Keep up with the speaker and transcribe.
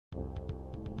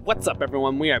What's up,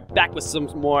 everyone? We are back with some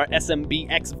more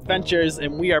SMBX-Ventures,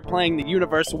 and we are playing the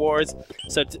Universe Wars.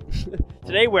 So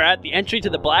today we're at the entry to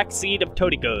the Black Seed of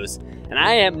Toadikos, and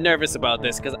I am nervous about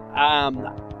this because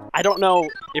I don't know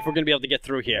if we're going to be able to get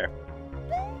through here.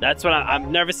 That's what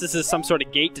I'm nervous. This is some sort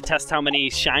of gate to test how many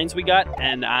shines we got,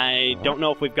 and I don't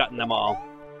know if we've gotten them all.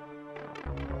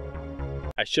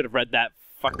 I should have read that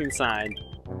fucking sign.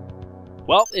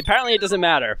 Well, apparently it doesn't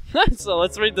matter. So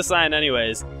let's read the sign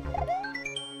anyways.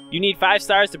 You need 5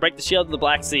 stars to break the shield of the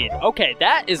Black Seed. Okay,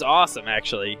 that is awesome,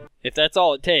 actually. If that's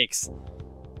all it takes.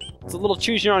 It's a little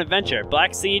choose-your-own adventure.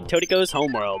 Black Seed, Toadikos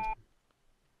homeworld.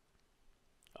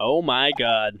 Oh my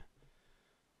god.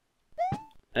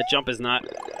 That jump is not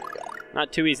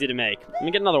too easy to make. Let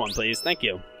me get another one, please. Thank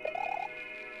you.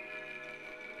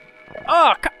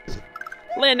 Oh,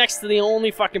 land next to the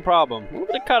only fucking problem. A little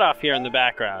bit of cutoff here in the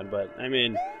background, but, I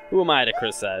mean, who am I to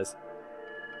criticize?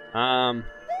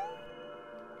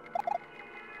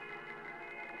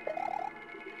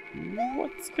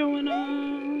 What's going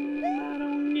on? I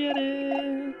don't get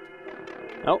it.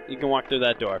 Oh, you can walk through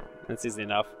that door. That's easy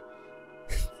enough.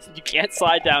 You can't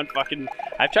slide down fucking...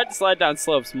 I've tried to slide down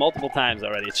slopes multiple times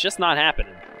already. It's just not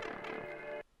happening.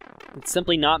 It's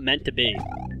simply not meant to be.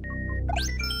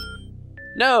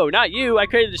 No, not you! I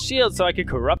created a shield so I could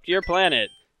corrupt your planet.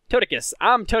 Toadikos.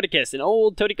 I'm Toadikos, an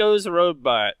old Toadikos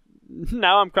robot.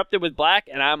 Now I'm corrupted with black,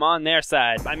 and I'm on their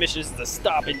side. My mission is to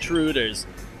stop intruders.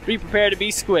 Be prepared to be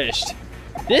squished.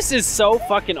 This is so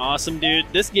fucking awesome, dude.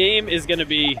 This game is gonna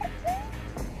be...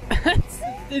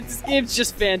 This game's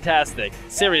just fantastic.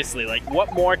 Seriously, like,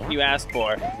 what more can you ask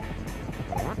for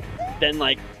than,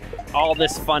 like, all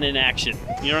this fun in action?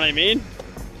 You know what I mean?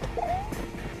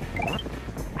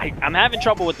 I'm having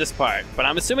trouble with this part, but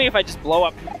I'm assuming if I just blow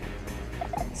up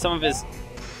some of his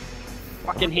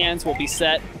fucking hands will be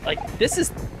set. Like, this is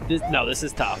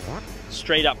tough.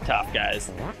 Straight up tough,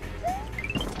 guys.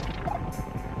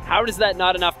 How is that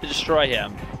not enough to destroy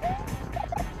him?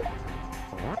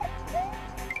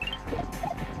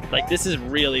 Like, this is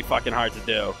really fucking hard to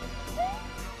do.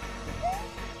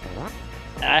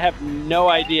 I have no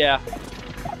idea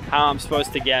how I'm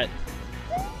supposed to get...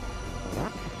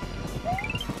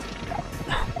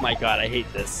 Oh my god, I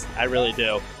hate this. I really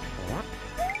do.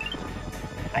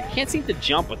 I can't seem to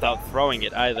jump without throwing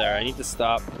it either. I need to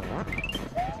stop.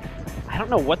 I don't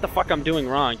know what the fuck I'm doing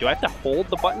wrong. Do I have to hold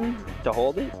the button to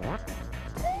hold it?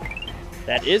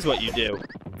 That is what you do.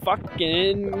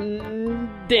 Fucking...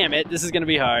 Damn it, this is gonna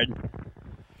be hard.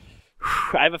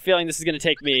 I have a feeling this is gonna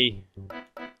take me...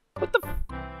 What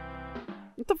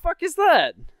the fuck is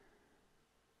that?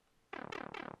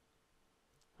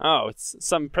 Oh, it's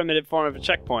some primitive form of a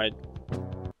checkpoint.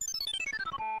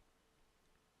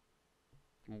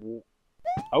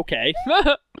 Okay.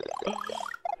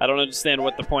 I don't understand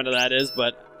what the point of that is,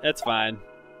 but that's fine.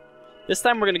 This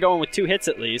time we're gonna go in with 2 hits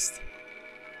at least.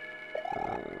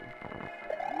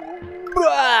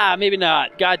 Maybe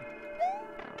not. God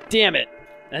damn it.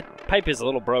 That pipe is a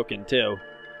little broken, too.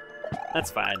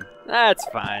 That's fine. That's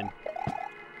fine.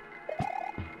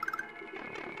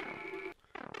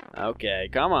 Okay,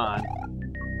 come on.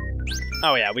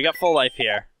 Oh yeah, we got full life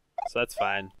here. So that's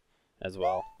fine as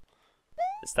well.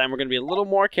 This time we're going to be a little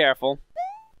more careful.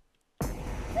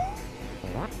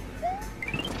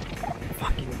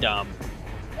 Fucking dumb.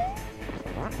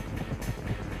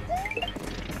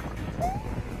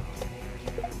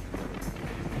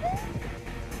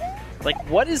 Like,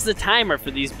 what is the timer for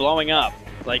these blowing up?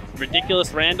 Like,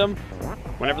 ridiculous random?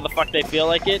 Whenever the fuck they feel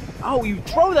like it? Oh, you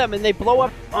throw them and they blow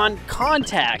up on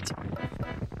contact!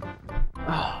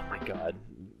 Oh my god.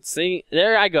 See?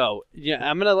 There I go. Yeah,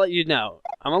 I'm gonna let you know.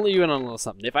 I'm gonna let you in on a little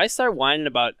something. If I start whining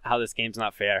about how this game's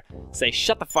not fair, say,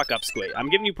 shut the fuck up, Squig. I'm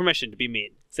giving you permission to be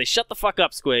mean. Say, shut the fuck up,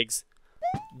 Squigs.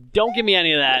 Don't give me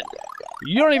any of that.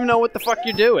 You don't even know what the fuck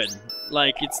you're doing.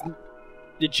 Like, it's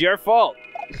your fault.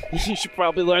 You should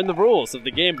probably learn the rules of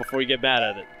the game before you get bad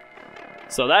at it.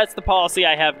 So that's the policy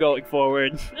I have going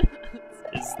forward.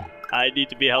 Is I need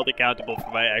to be held accountable for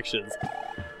my actions.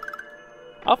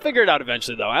 I'll figure it out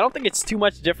eventually, though. I don't think it's too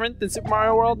much different than Super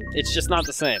Mario World. It's just not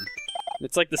the same.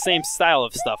 It's like the same style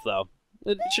of stuff, though.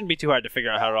 It shouldn't be too hard to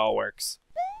figure out how it all works.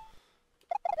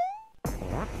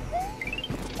 There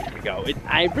we go.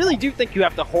 I really do think you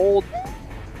have to hold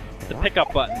the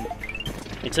pickup button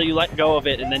until you let go of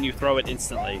it, and then you throw it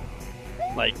instantly.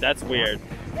 Like, that's weird.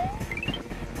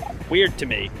 Weird to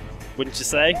me, wouldn't you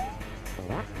say?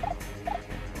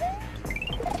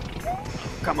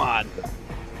 Come on.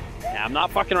 Yeah, I'm not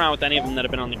fucking around with any of them that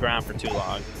have been on the ground for too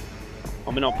long.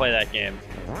 Hope we don't play that game.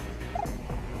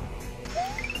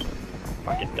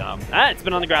 Fucking dumb. Ah, it's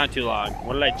been on the ground too long.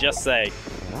 What did I just say?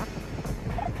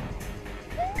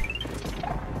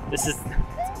 This is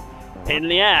a pain in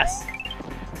the ass,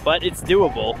 but it's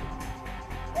doable.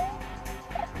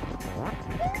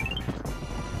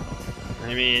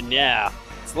 I mean, yeah,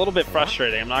 it's a little bit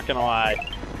frustrating, I'm not gonna lie.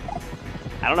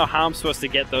 I don't know how I'm supposed to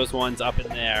get those ones up in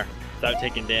there without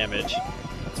taking damage.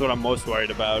 That's what I'm most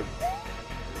worried about.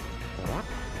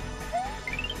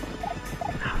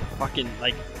 Fucking,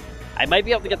 like, I might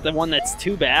be able to get the one that's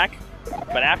 2 back,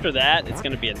 but after that, it's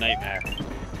gonna be a nightmare.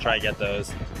 Try to get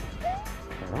those.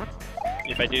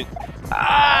 If I do...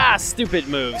 Ah! Stupid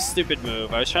move, stupid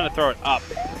move. I was trying to throw it up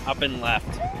and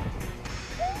left.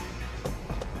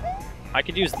 I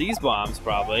could use these bombs,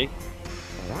 probably.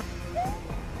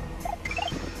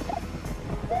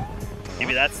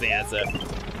 Maybe that's the answer.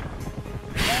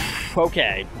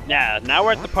 Okay, yeah, now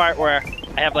we're at the part where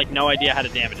I have, like, no idea how to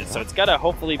damage it, so it's gotta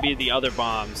hopefully be the other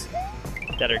bombs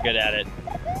that are good at it.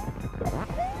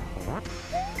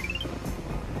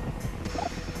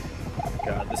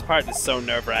 God, this part is so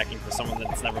nerve-wracking for someone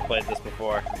that's never played this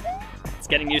before. It's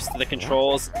getting used to the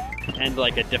controls and,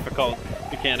 like, a difficult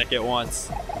mechanic at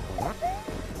once.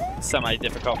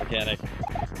 Semi-difficult mechanic.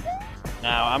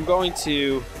 Now, I'm going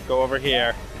to go over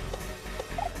here.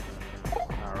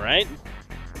 Alright.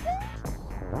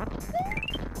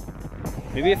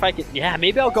 Maybe if I could... Yeah,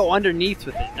 maybe I'll go underneath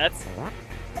with it. That's...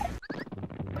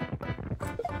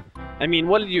 I mean,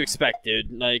 what did you expect,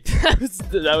 dude? Like,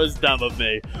 that was dumb of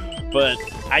me. But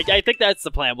I think that's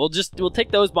the plan. We'll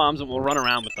take those bombs and we'll run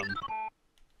around with them.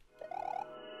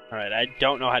 Alright, I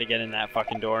don't know how to get in that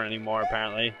fucking door anymore,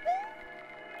 apparently.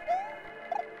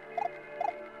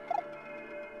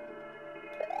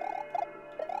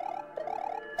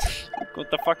 What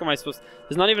the fuck am I supposed to...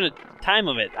 There's not even a time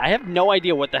limit. I have no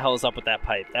idea what the hell is up with that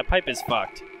pipe. That pipe is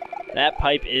fucked. That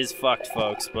pipe is fucked,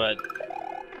 folks, but...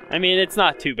 I mean, it's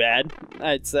not too bad,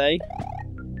 I'd say.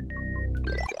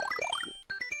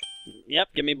 Yep,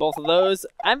 give me both of those.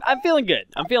 I'm feeling good.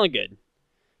 I'm feeling good.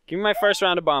 Give me my first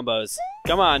round of bombos.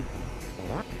 Come on.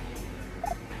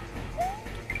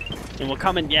 And we'll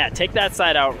come and, yeah, take that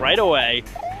side out right away.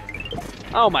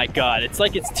 Oh my god, it's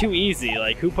like it's too easy.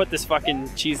 Like, who put this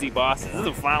fucking cheesy boss? Is this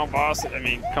the final boss? I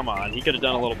mean, come on. He could have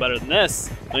done a little better than this,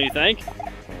 don't you think?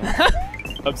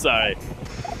 I'm sorry.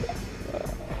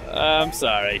 I'm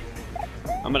sorry.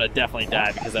 I'm gonna definitely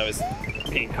die because I was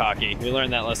being cocky. We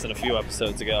learned that lesson a few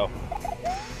episodes ago.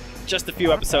 Just a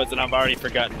few episodes and I've already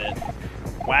forgotten it.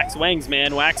 Wax wings,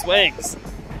 man, wax wings.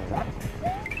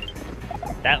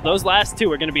 Those last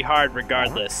two are gonna be hard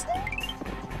regardless.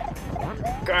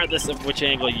 Regardless of which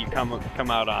angle you come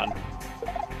out on.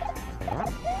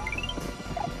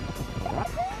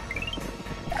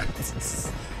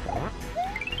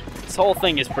 This whole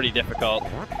thing is pretty difficult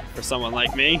for someone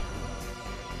like me.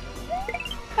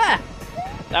 Ha!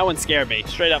 That one scared me.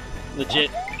 Straight up, legit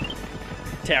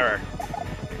terror.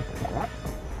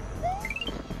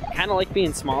 Kind of like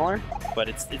being smaller, but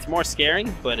it's more scary.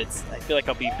 But I feel like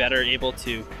I'll be better able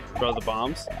to throw the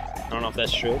bombs. I don't know if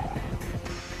that's true.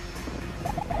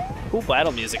 Cool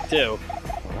battle music too.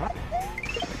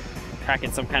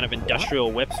 Cracking some kind of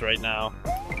industrial whips right now.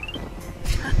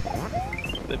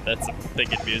 That's some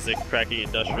thinking music, cracking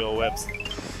industrial whips.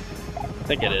 I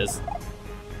think it is.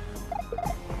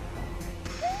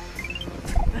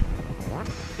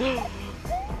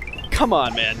 Come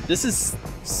on, man. This is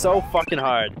so fucking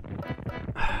hard.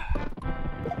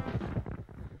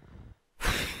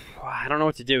 I don't know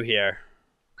what to do here.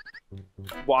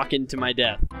 Walk into my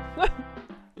death.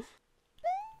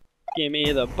 Give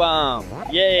me the bomb.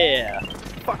 Yeah.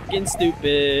 Fucking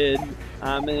stupid.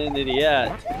 I'm an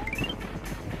idiot.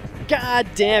 God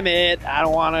damn it. I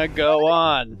don't want to go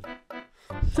on.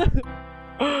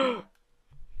 The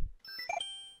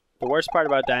worst part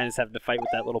about dying is having to fight with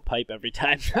that little pipe every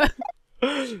time.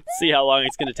 See how long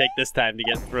it's going to take this time to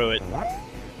get through it.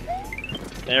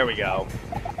 There we go.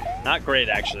 Not great,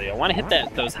 actually. I want to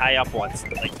hit those high up ones,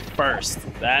 like, first.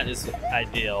 That is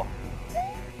ideal.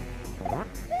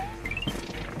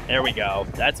 There we go.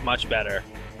 That's much better.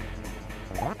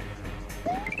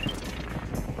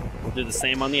 We'll do the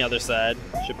same on the other side.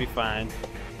 Should be fine.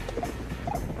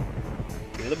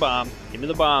 Give me the bomb. Give me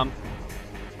the bomb.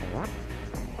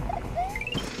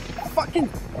 Fucking...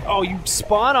 Oh, you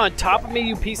spawn on top of me,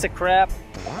 you piece of crap.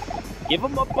 Give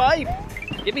him a pipe.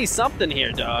 Give me something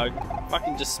here, dog.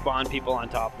 Fucking just spawn people on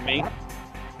top of me.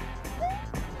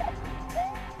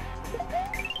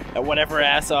 At whatever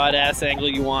odd-ass angle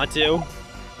you want to.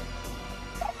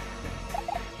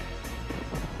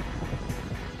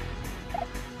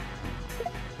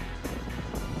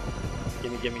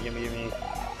 Gimme.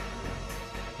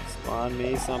 Spawn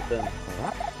me something.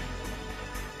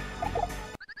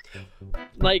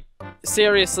 Like,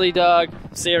 Seriously, dog.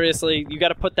 Seriously, you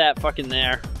gotta put that fucking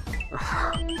there.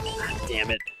 God damn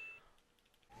it.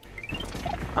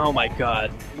 Oh my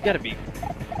god. You gotta be...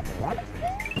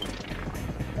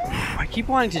 I keep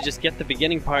wanting to just get the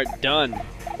beginning part done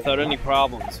without any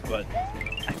problems, but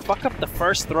I fuck up the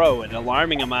first throw an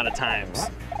alarming amount of times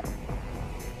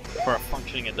for a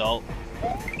functioning adult.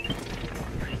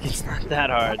 It's not that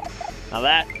hard. Now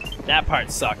that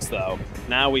part sucks though.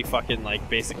 Now we fucking like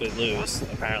basically lose,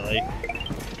 apparently.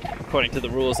 According to the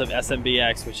rules of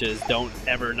SMBX, which is don't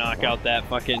ever knock out that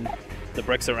fucking the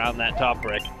bricks around that top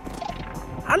brick.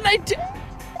 How did I do?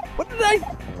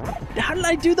 How did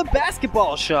I do the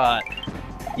basketball shot?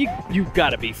 You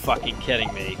gotta be fucking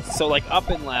kidding me. So like up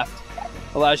and left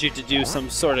allows you to do some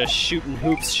sort of shooting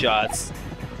hoops shots.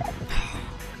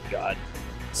 God.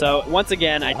 So once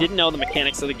again, I didn't know the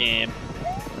mechanics of the game,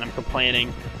 and I'm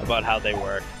complaining about how they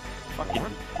work. Fucking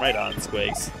right on,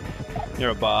 Squigs.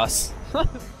 You're a boss.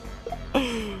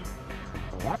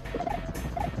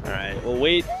 Alright, we'll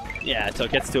wait, yeah, until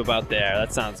it gets to about there.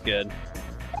 That sounds good.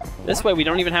 This way we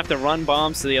don't even have to run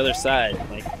bombs to the other side.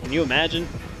 Like, can you imagine?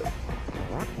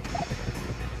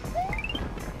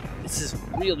 This is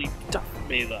really tough for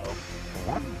me, though.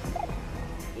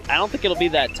 I don't think it'll be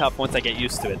that tough once I get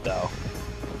used to it, though.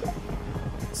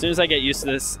 As soon as I get used to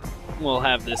this, we'll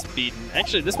have this beaten.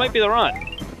 Actually, this might be the run.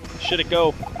 Should it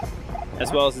go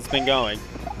as well as it's been going?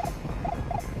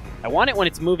 I want it when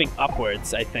it's moving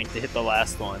upwards, I think, to hit the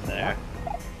last one there.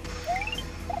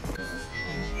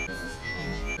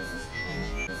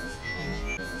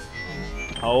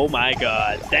 Oh my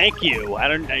god, thank you!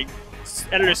 Editor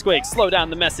Squig, slow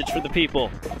down the message for the people,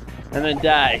 and then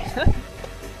die.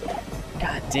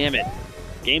 God damn it.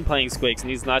 Game playing Squigs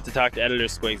needs not to talk to Editor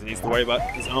Squigs, he needs to worry about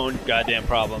his own goddamn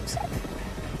problems.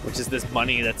 Which is this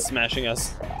bunny that's smashing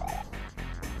us.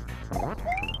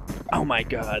 Oh my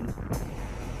god.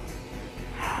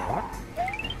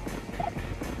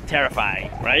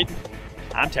 Terrifying, right?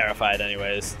 I'm terrified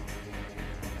anyways.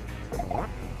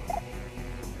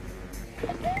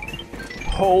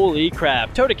 Holy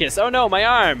crap. Toadikos, oh no, my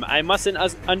arm! I mustn't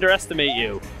underestimate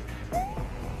you.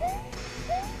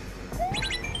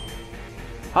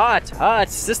 Hot,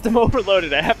 system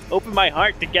overloaded. I have to open my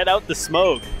heart to get out the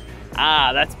smoke.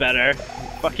 Ah, that's better.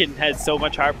 Fucking had so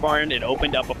much heartburn, it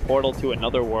opened up a portal to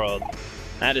another world.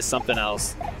 That is something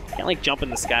else. Can't like jump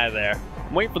in the sky there.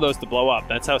 I'm waiting for those to blow up.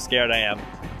 That's how scared I am.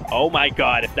 Oh my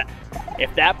god,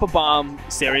 if that bomb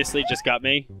seriously just got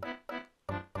me.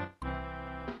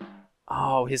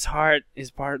 Oh, his heart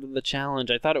is part of the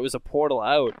challenge. I thought it was a portal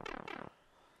out.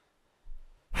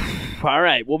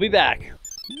 Alright, we'll be back.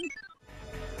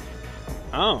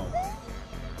 Oh.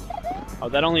 Oh,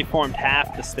 that only formed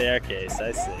half the staircase.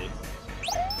 I see.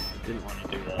 Didn't want to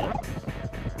do that.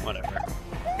 Whatever.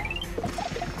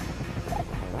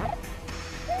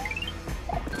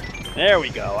 There we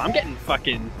go. I'm getting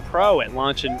fucking pro at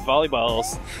launching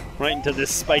volleyballs right into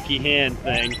this spiky hand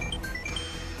thing.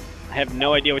 I have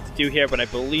no idea what to do here, but I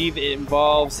believe it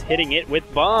involves hitting it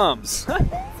with bombs.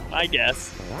 I guess.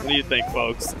 What do you think,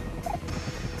 folks?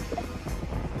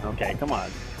 Okay, come on.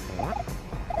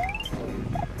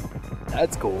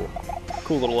 That's cool.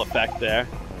 Cool little effect there.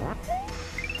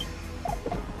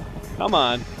 Come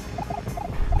on.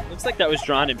 Looks like that was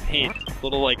drawn in paint.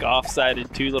 Little, like,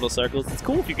 off-sided two little circles. It's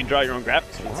cool if you can draw your own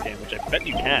graphics for this game, which I bet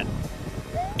you can.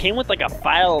 It came with, like, a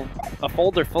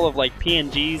folder full of, like,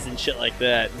 PNGs and shit like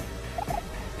that.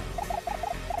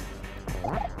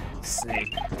 Let's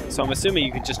see. So I'm assuming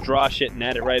you can just draw shit and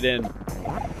add it right in.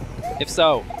 If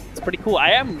so, it's pretty cool.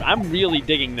 I'm really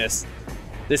digging this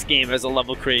game as a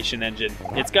level creation engine.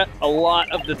 It's got a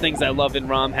lot of the things I love in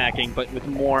ROM hacking, but with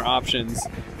more options.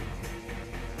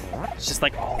 It's just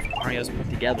like all the Mario's put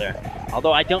together.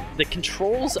 Although the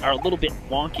controls are a little bit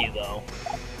wonky though.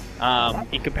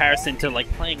 In comparison to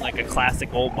like playing like a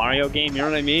classic old Mario game, you know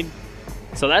what I mean?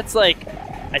 So that's like,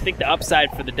 I think the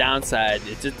upside for the downside.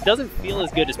 It just doesn't feel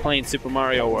as good as playing Super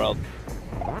Mario World.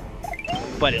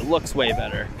 But it looks way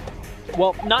better.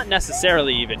 Well, not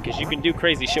necessarily even, because you can do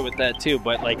crazy shit with that too,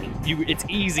 but like, it's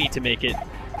easy to make it,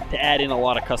 to add in a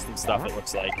lot of custom stuff, it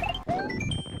looks like.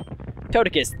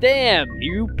 Toadikos, damn,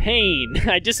 you pain.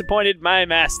 I disappointed my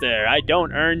master. I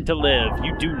don't earn to live.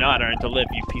 You do not earn to live,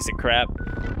 you piece of crap.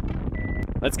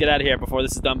 Let's get out of here before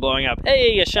this is done blowing up.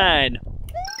 Hey, a shine.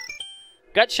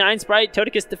 Got Shine Sprite.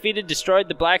 Toadikos defeated, destroyed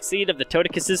the Black Seed of the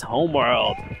Toadikos'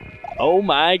 homeworld. Oh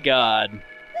my god.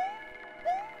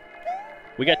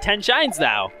 We got 10 shines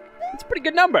now. That's a pretty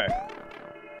good number.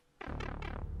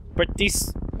 Pretty...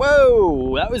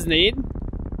 Whoa, that was neat.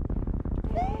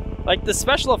 Like, the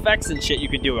special effects and shit you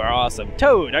can do are awesome.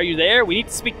 Toad, are you there? We need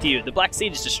to speak to you. The Black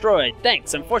Seed is destroyed.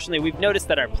 Thanks. Unfortunately, we've noticed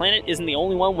that our planet isn't the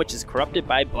only one which is corrupted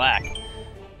by black.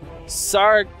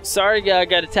 Sorry,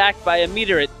 got attacked by a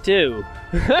meteorite, too.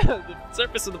 The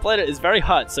surface of the planet is very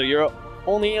hot, so you're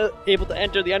only able to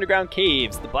enter the underground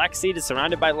caves. The Black Seed is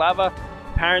surrounded by lava.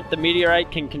 Apparent the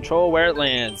meteorite can control where it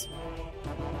lands.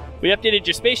 We updated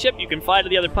your spaceship. You can fly to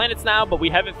the other planets now, but we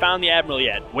haven't found the Admiral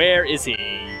yet. Where is he?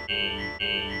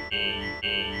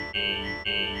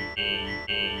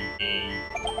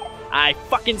 I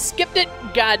fucking skipped it!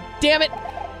 God damn it!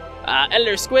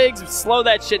 Editor Squigs, slow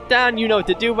that shit down. You know what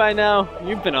to do by now.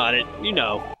 You've been on it. You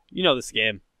know. You know this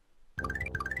game.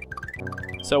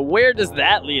 So where does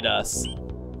that lead us?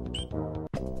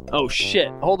 Oh shit,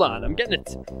 hold on. I'm getting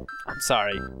it. I'm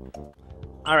sorry.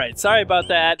 Alright, sorry about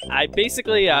that. I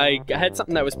had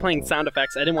something that was playing sound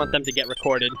effects. I didn't want them to get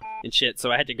recorded and shit, so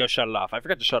I had to go shut it off. I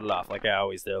forgot to shut it off like I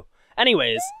always do.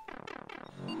 Anyways,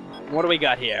 what do we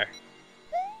got here?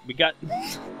 We got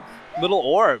little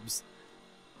orbs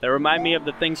that remind me of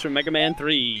the things from Mega Man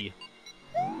 3.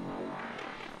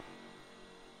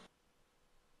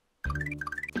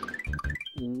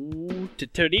 Ooh, to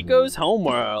Toadikos'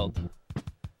 homeworld.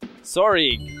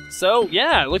 Sorry. So,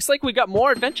 yeah, it looks like we got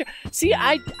more adventure. See,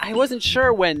 I wasn't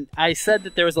sure when I said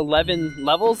that there was 11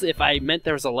 levels if I meant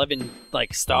there was 11,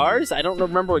 like, stars. I don't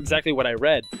remember exactly what I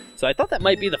read. So I thought that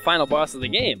might be the final boss of the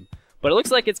game. But it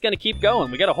looks like it's going to keep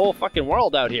going. We got a whole fucking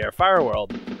world out here, Fire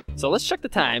World. So let's check the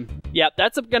time. Yep,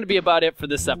 that's going to be about it for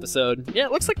this episode. Yeah,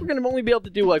 it looks like we're going to only be able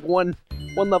to do, like, one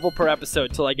level per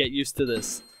episode till I get used to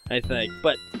this, I think.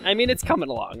 But, I mean, it's coming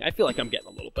along. I feel like I'm getting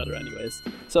a little better anyways.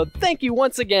 So thank you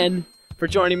once again for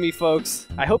joining me, folks.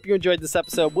 I hope you enjoyed this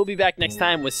episode. We'll be back next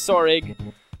time with Sorig,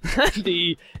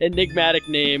 the enigmatic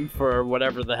name for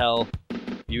whatever the hell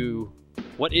you...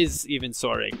 What is even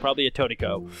Sorig? Probably a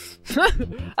Toadiko.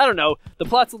 I don't know. The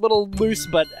plot's a little loose,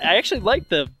 but I actually like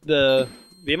the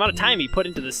amount of time he put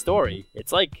into this story.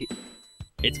 It's like...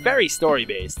 It's very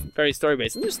story-based. Very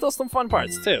story-based. And there's still some fun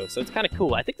parts, too. So it's kind of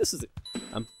cool. I think this is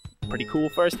a pretty cool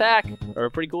first hack. Or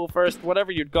a pretty cool first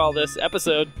whatever you'd call this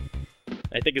episode.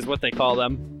 I think is what they call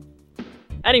them.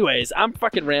 Anyways, I'm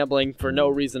fucking rambling for no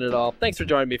reason at all. Thanks for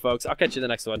joining me, folks. I'll catch you in the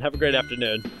next one. Have a great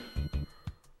afternoon.